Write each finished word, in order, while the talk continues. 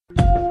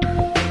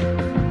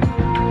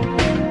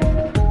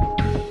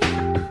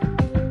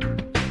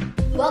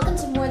Welcome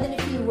to More Than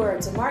a Few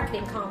Words, a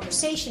marketing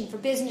conversation for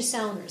business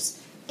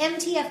owners.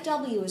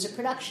 MTFW is a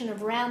production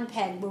of Round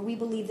Peg, where we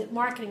believe that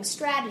marketing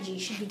strategy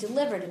should be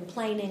delivered in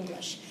plain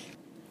English.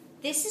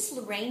 This is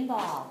Lorraine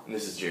Ball. And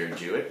this is Jared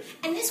Jewett.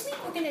 And this week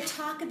we're going to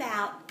talk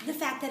about the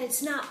fact that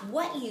it's not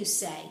what you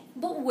say,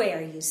 but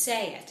where you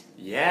say it.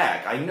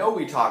 Yeah, I know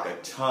we talk a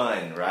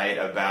ton, right,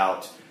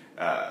 about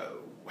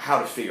how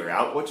to figure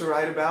out what to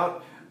write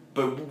about,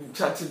 but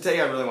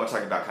today I really want to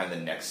talk about kind of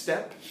the next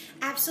step.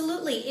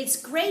 Absolutely.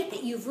 It's great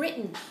that you've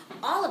written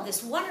all of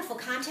this wonderful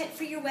content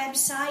for your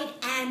website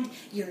and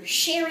you're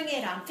sharing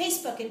it on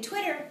Facebook and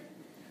Twitter.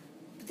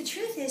 But the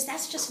truth is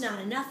that's just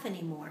not enough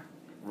anymore.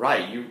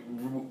 Right.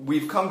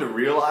 We've come to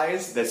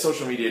realize that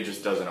social media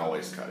just doesn't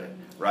always cut it,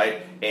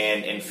 right?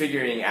 And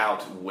figuring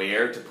out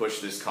where to push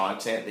this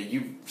content that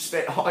you've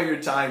spent all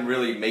your time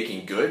really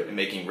making good and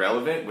making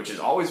relevant, which is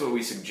always what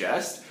we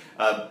suggest.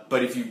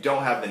 But if you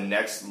don't have the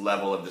next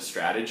level of the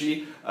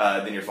strategy,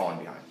 then you're falling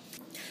behind.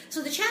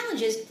 So the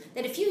challenge is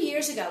that a few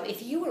years ago,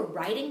 if you were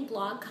writing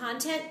blog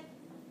content,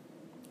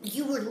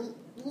 you were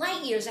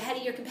light years ahead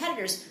of your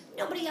competitors.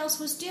 Nobody else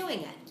was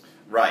doing it.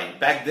 Right.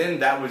 Back then,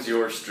 that was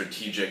your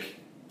strategic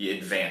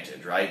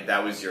advantage, right?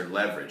 That was your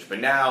leverage. But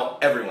now,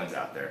 everyone's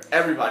out there.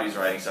 Everybody's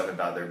writing stuff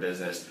about their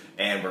business,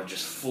 and we're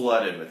just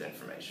flooded with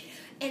information.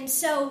 And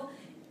so,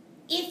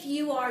 if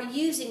you are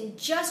using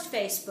just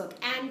Facebook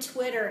and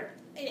Twitter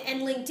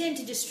and LinkedIn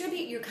to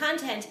distribute your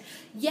content,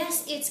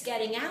 yes, it's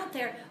getting out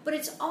there, but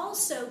it's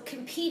also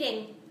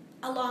competing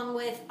along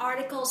with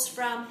articles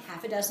from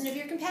half a dozen of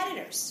your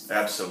competitors.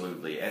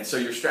 Absolutely. And so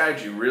your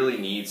strategy really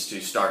needs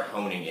to start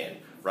honing in,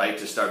 right?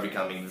 To start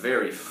becoming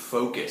very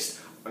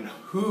focused on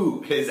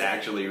who is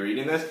actually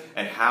reading this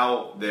and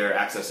how they're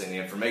accessing the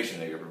information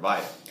that you're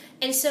providing.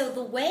 And so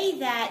the way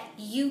that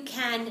you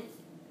can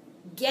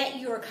get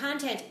your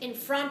content in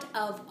front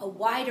of a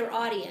wider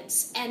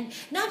audience, and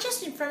not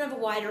just in front of a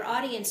wider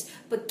audience,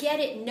 but get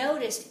it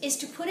noticed, is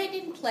to put it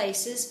in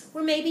places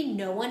where maybe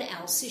no one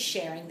else is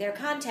sharing their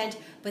content,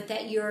 but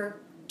that your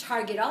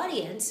target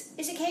audience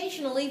is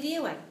occasionally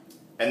viewing.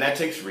 And that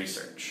takes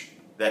research.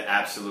 That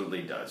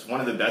absolutely does. One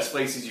of the best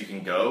places you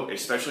can go,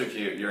 especially if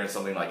you're in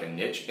something like a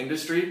niche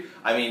industry,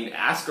 I mean,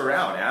 ask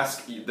around,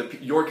 ask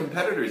your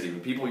competitors,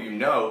 even people you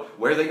know,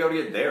 where they go to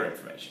get their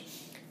information.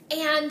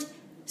 And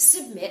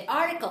submit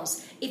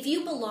articles. If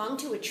you belong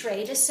to a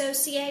trade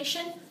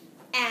association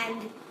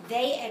and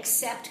they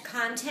accept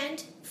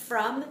content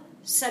from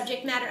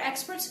subject matter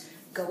experts,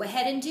 go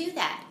ahead and do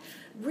that.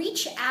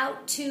 Reach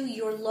out to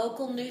your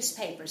local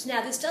newspapers.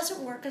 Now, this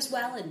doesn't work as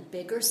well in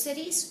bigger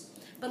cities,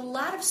 but a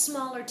lot of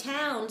smaller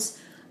towns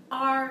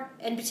are,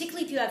 and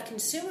particularly if you have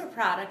consumer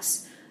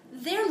products,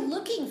 they're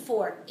looking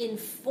for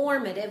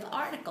informative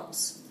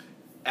articles.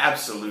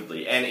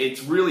 Absolutely. And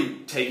it's really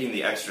taking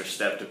the extra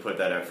step to put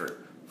that effort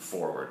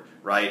forward,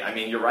 right? I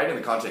mean, you're writing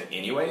the content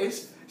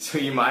anyways, so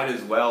you might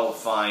as well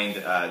find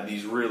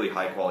these really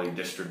high-quality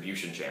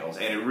distribution channels.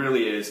 And it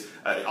really is,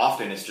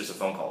 often it's just a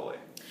phone call away.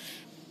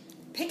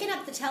 Picking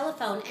up the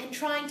telephone and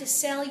trying to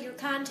sell your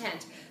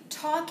content,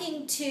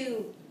 talking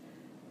to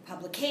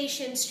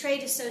publications,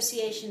 trade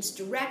associations,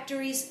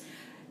 directories,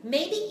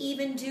 maybe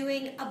even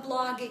doing a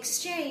blog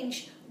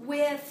exchange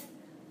with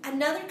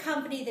another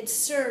company that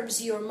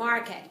serves your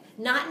market,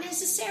 not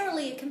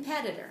necessarily a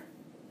competitor.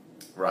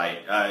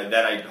 Right.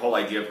 That whole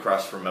idea of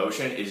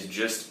cross-promotion is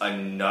just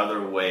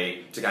another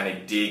way to kind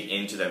of dig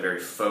into that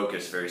very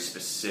focused, very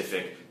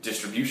specific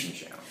distribution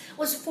channel.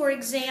 Well, so for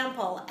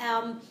example,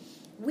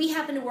 we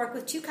happen to work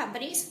with two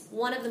companies.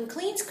 One of them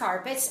cleans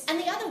carpets, and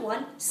the other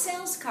one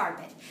sells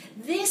carpet.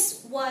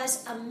 This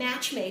was a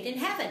match made in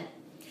heaven.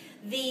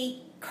 The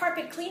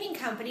carpet cleaning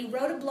company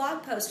wrote a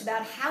blog post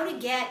about how to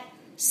get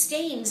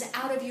stains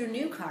out of your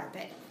new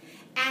carpet.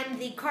 And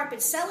the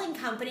carpet selling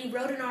company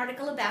wrote an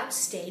article about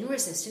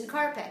stain-resistant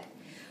carpet.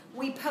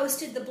 We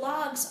posted the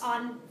blogs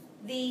on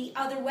the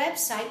other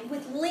website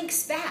with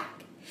links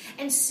back.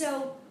 And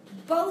so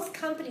both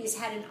companies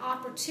had an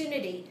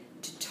opportunity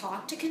to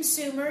talk to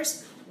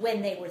consumers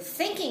when they were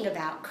thinking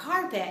about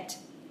carpet,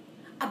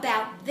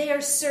 about their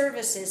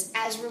services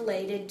as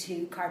related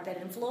to carpet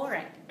and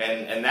flooring.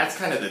 And that's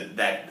kind of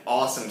that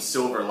awesome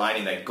silver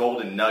lining, that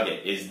golden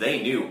nugget, is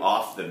they knew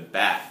off the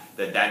bat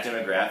that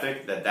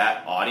demographic,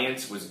 that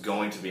audience was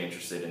going to be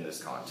interested in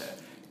this content.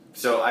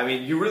 So, I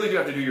mean, you really do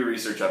have to do your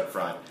research up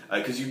front,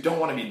 because you don't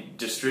want to be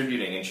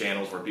distributing in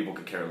channels where people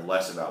could care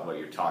less about what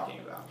you're talking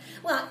about.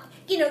 Well,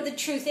 you know, the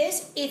truth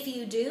is, if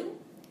you do,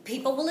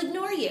 people will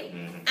ignore you,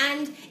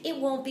 and it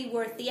won't be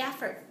worth the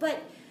effort.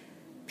 But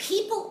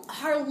people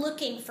are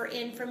looking for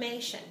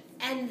information,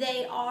 and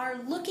they are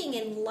looking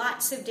in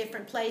lots of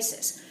different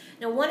places.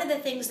 Now, one of the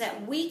things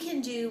that we can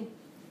do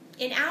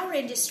in our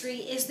industry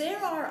is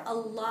there are a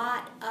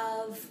lot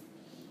of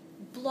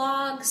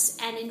blogs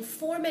and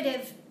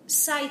informative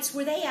sites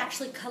where they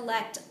actually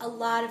collect a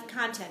lot of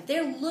content.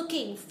 They're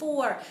looking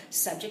for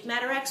subject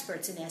matter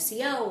experts in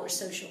SEO or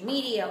social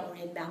media or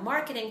inbound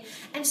marketing,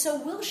 and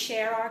so we'll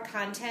share our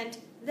content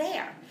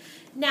there.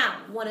 Now,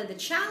 one of the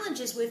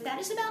challenges with that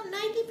is about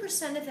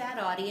 90% of that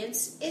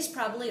audience is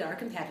probably our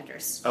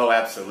competitors. Oh,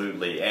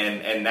 absolutely.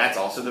 And that's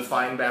also the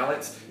fine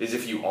balance, is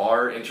if you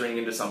are entering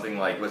into something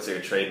like, let's say,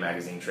 a trade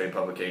magazine, trade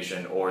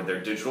publication, or their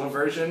digital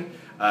version,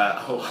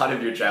 a lot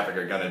of your traffic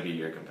are going to be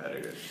your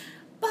competitors.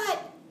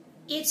 But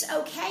it's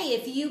okay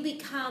if you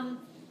become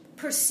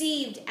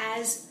perceived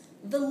as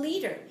the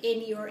leader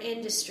in your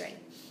industry.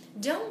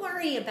 Don't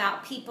worry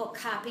about people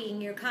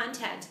copying your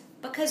content,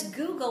 because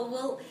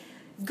Google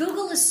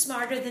is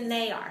smarter than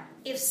they are.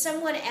 If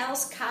someone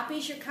else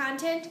copies your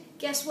content,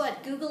 guess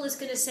what? Google is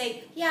going to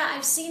say, yeah,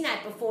 I've seen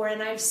that before,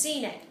 and I've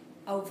seen it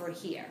over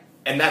here.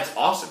 And that's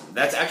awesome.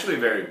 That's actually a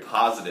very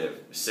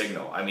positive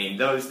signal. I mean,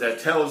 that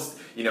tells,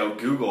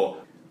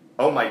 Google,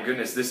 oh my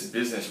goodness, this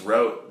business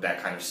wrote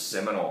that kind of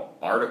seminal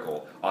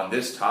article on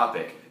this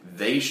topic.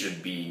 They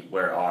should be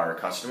where our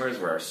customers,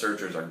 where our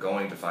searchers are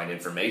going to find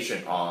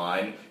information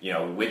on,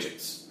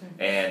 widgets.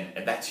 Mm-hmm.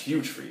 And that's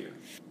huge for you.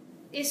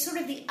 Is sort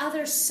of the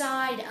other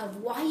side of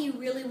why you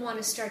really want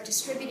to start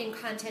distributing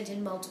content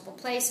in multiple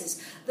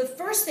places. The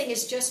first thing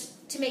is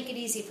just to make it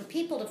easy for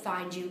people to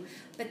find you,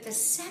 but the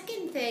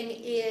second thing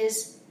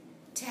is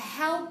to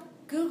help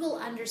Google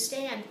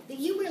understand that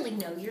you really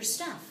know your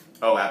stuff.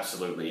 Oh,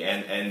 absolutely.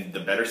 And the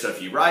better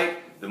stuff you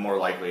write, the more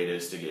likely it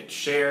is to get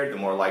shared, the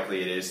more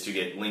likely it is to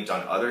get linked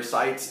on other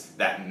sites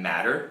that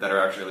matter, that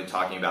are actually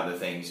talking about the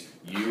things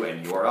you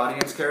and your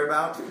audience care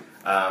about.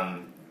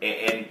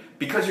 And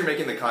because you're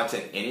making the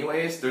content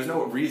anyways, there's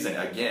no reason,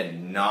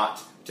 again,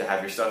 not to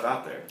have your stuff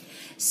out there.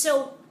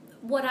 So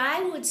what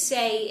I would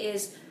say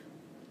is,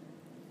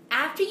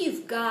 after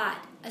you've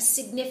got a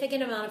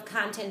significant amount of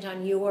content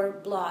on your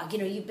blog,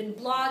 you've been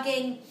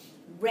blogging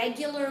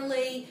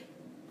regularly,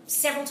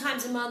 several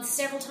times a month,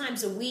 several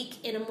times a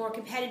week in a more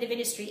competitive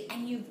industry,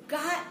 and you've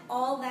got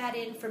all that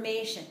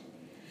information,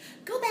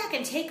 go back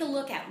and take a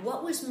look at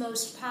what was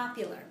most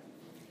popular.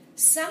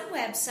 Some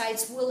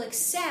websites will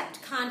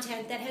accept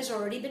content that has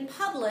already been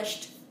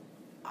published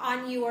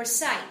on your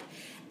site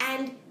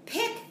and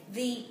pick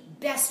the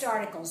best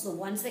articles, the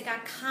ones that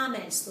got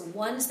comments, the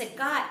ones that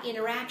got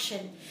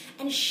interaction,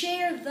 and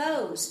share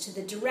those to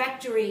the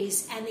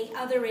directories and the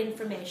other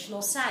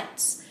informational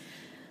sites.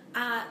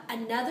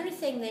 Another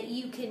thing that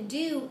you can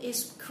do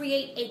is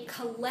create a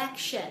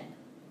collection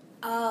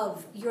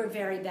of your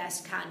very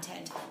best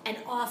content and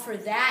offer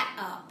that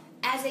up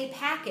as a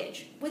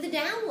package with a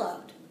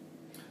download.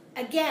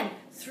 Again,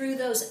 through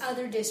those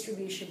other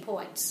distribution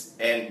points.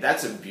 And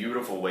that's a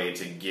beautiful way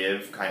to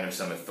give kind of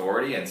some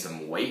authority and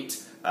some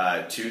weight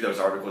to those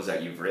articles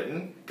that you've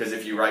written. Because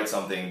if you write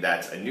something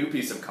that's a new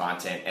piece of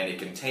content and it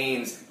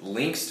contains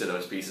links to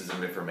those pieces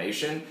of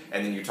information,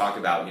 and then you talk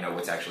about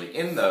what's actually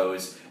in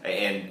those,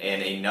 and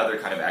another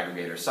kind of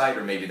aggregator site,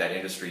 or maybe that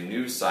industry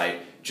news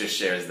site just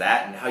shares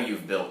that, and how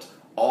you've built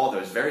all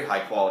those very high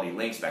quality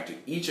links back to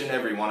each and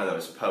every one of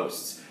those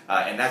posts.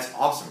 And that's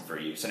awesome for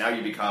you. So now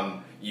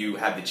you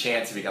have the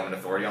chance to become an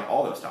authority on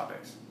all those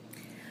topics.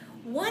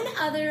 One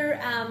other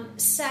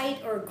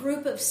site or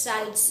group of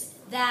sites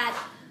that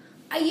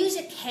I use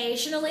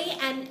occasionally,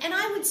 and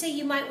I would say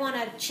you might want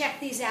to check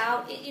these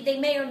out. They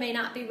may or may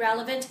not be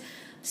relevant.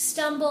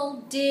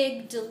 Stumble,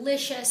 Dig,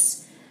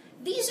 Delicious.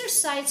 These are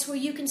sites where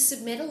you can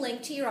submit a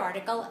link to your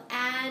article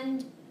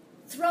and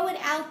throw it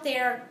out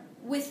there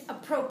with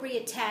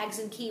appropriate tags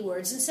and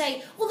keywords and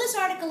say, well, this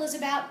article is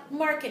about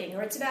marketing,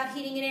 or it's about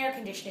heating and air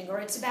conditioning, or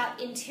it's about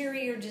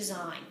interior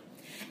design.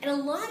 And a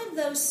lot of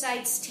those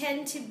sites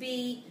tend to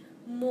be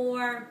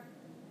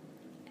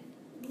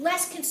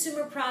less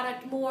consumer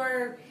product,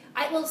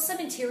 some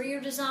interior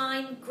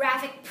design,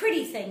 graphic,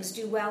 pretty things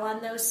do well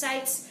on those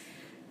sites.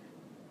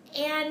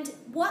 And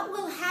what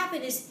will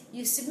happen is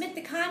you submit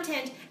the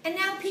content, and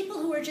now people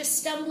who are just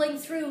stumbling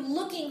through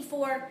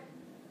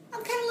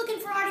I'm kind of looking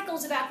for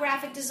articles about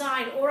graphic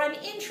design, or I'm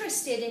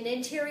interested in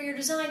interior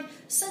design,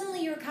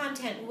 suddenly your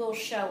content will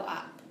show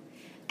up.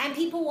 And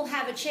people will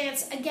have a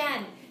chance,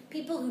 again,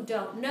 people who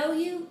don't know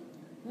you,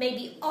 may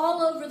be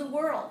all over the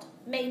world,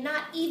 may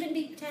not even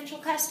be potential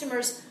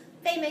customers,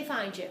 they may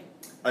find you.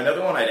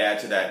 Another one I'd add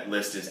to that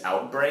list is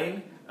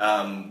Outbrain,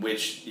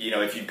 which,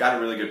 if you've got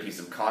a really good piece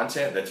of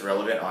content that's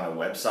relevant on a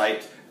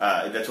website,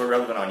 that's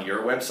relevant on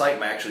your website,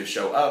 might actually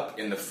show up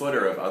in the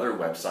footer of other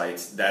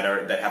websites that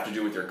have to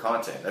do with your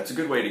content. That's a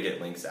good way to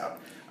get links out.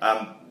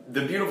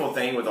 The beautiful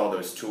thing with all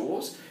those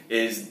tools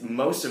is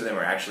most of them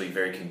are actually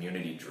very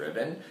community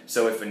driven.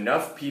 So if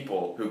enough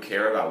people who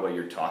care about what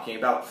you're talking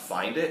about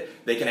find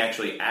it, they can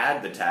actually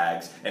add the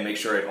tags and make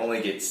sure it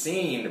only gets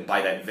seen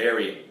by that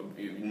very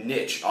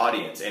niche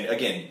audience. And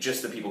again,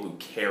 just the people who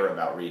care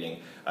about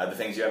reading the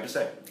things you have to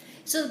say.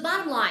 So the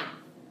bottom line,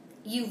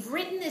 you've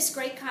written this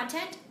great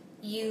content,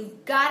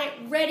 you've got it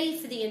ready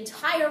for the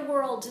entire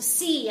world to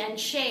see and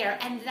share,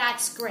 and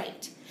that's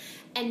great.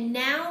 And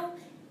now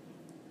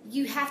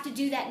you have to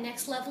do that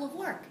next level of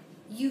work.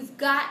 You've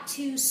got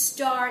to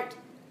start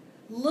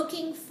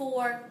looking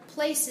for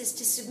places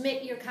to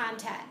submit your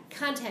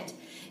content.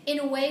 In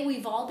a way,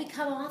 we've all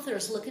become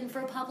authors looking for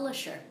a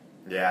publisher.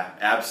 Yeah,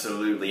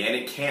 absolutely. And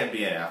it can't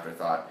be an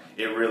afterthought.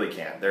 It really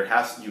can't.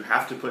 You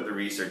have to put the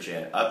research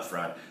in up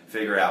front,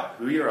 figure out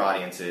who your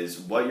audience is,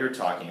 what you're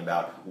talking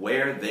about,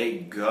 where they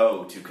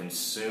go to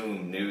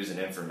consume news and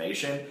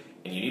information,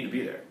 and you need to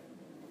be there.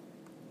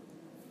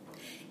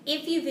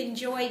 If you've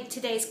enjoyed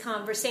today's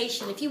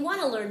conversation, if you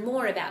want to learn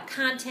more about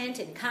content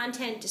and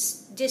content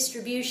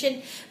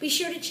distribution, be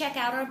sure to check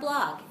out our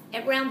blog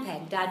at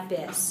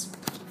roundpeg.biz.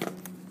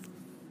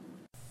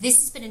 This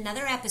has been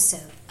another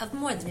episode of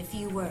More Than a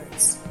Few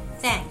Words.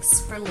 Thanks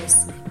for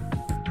listening.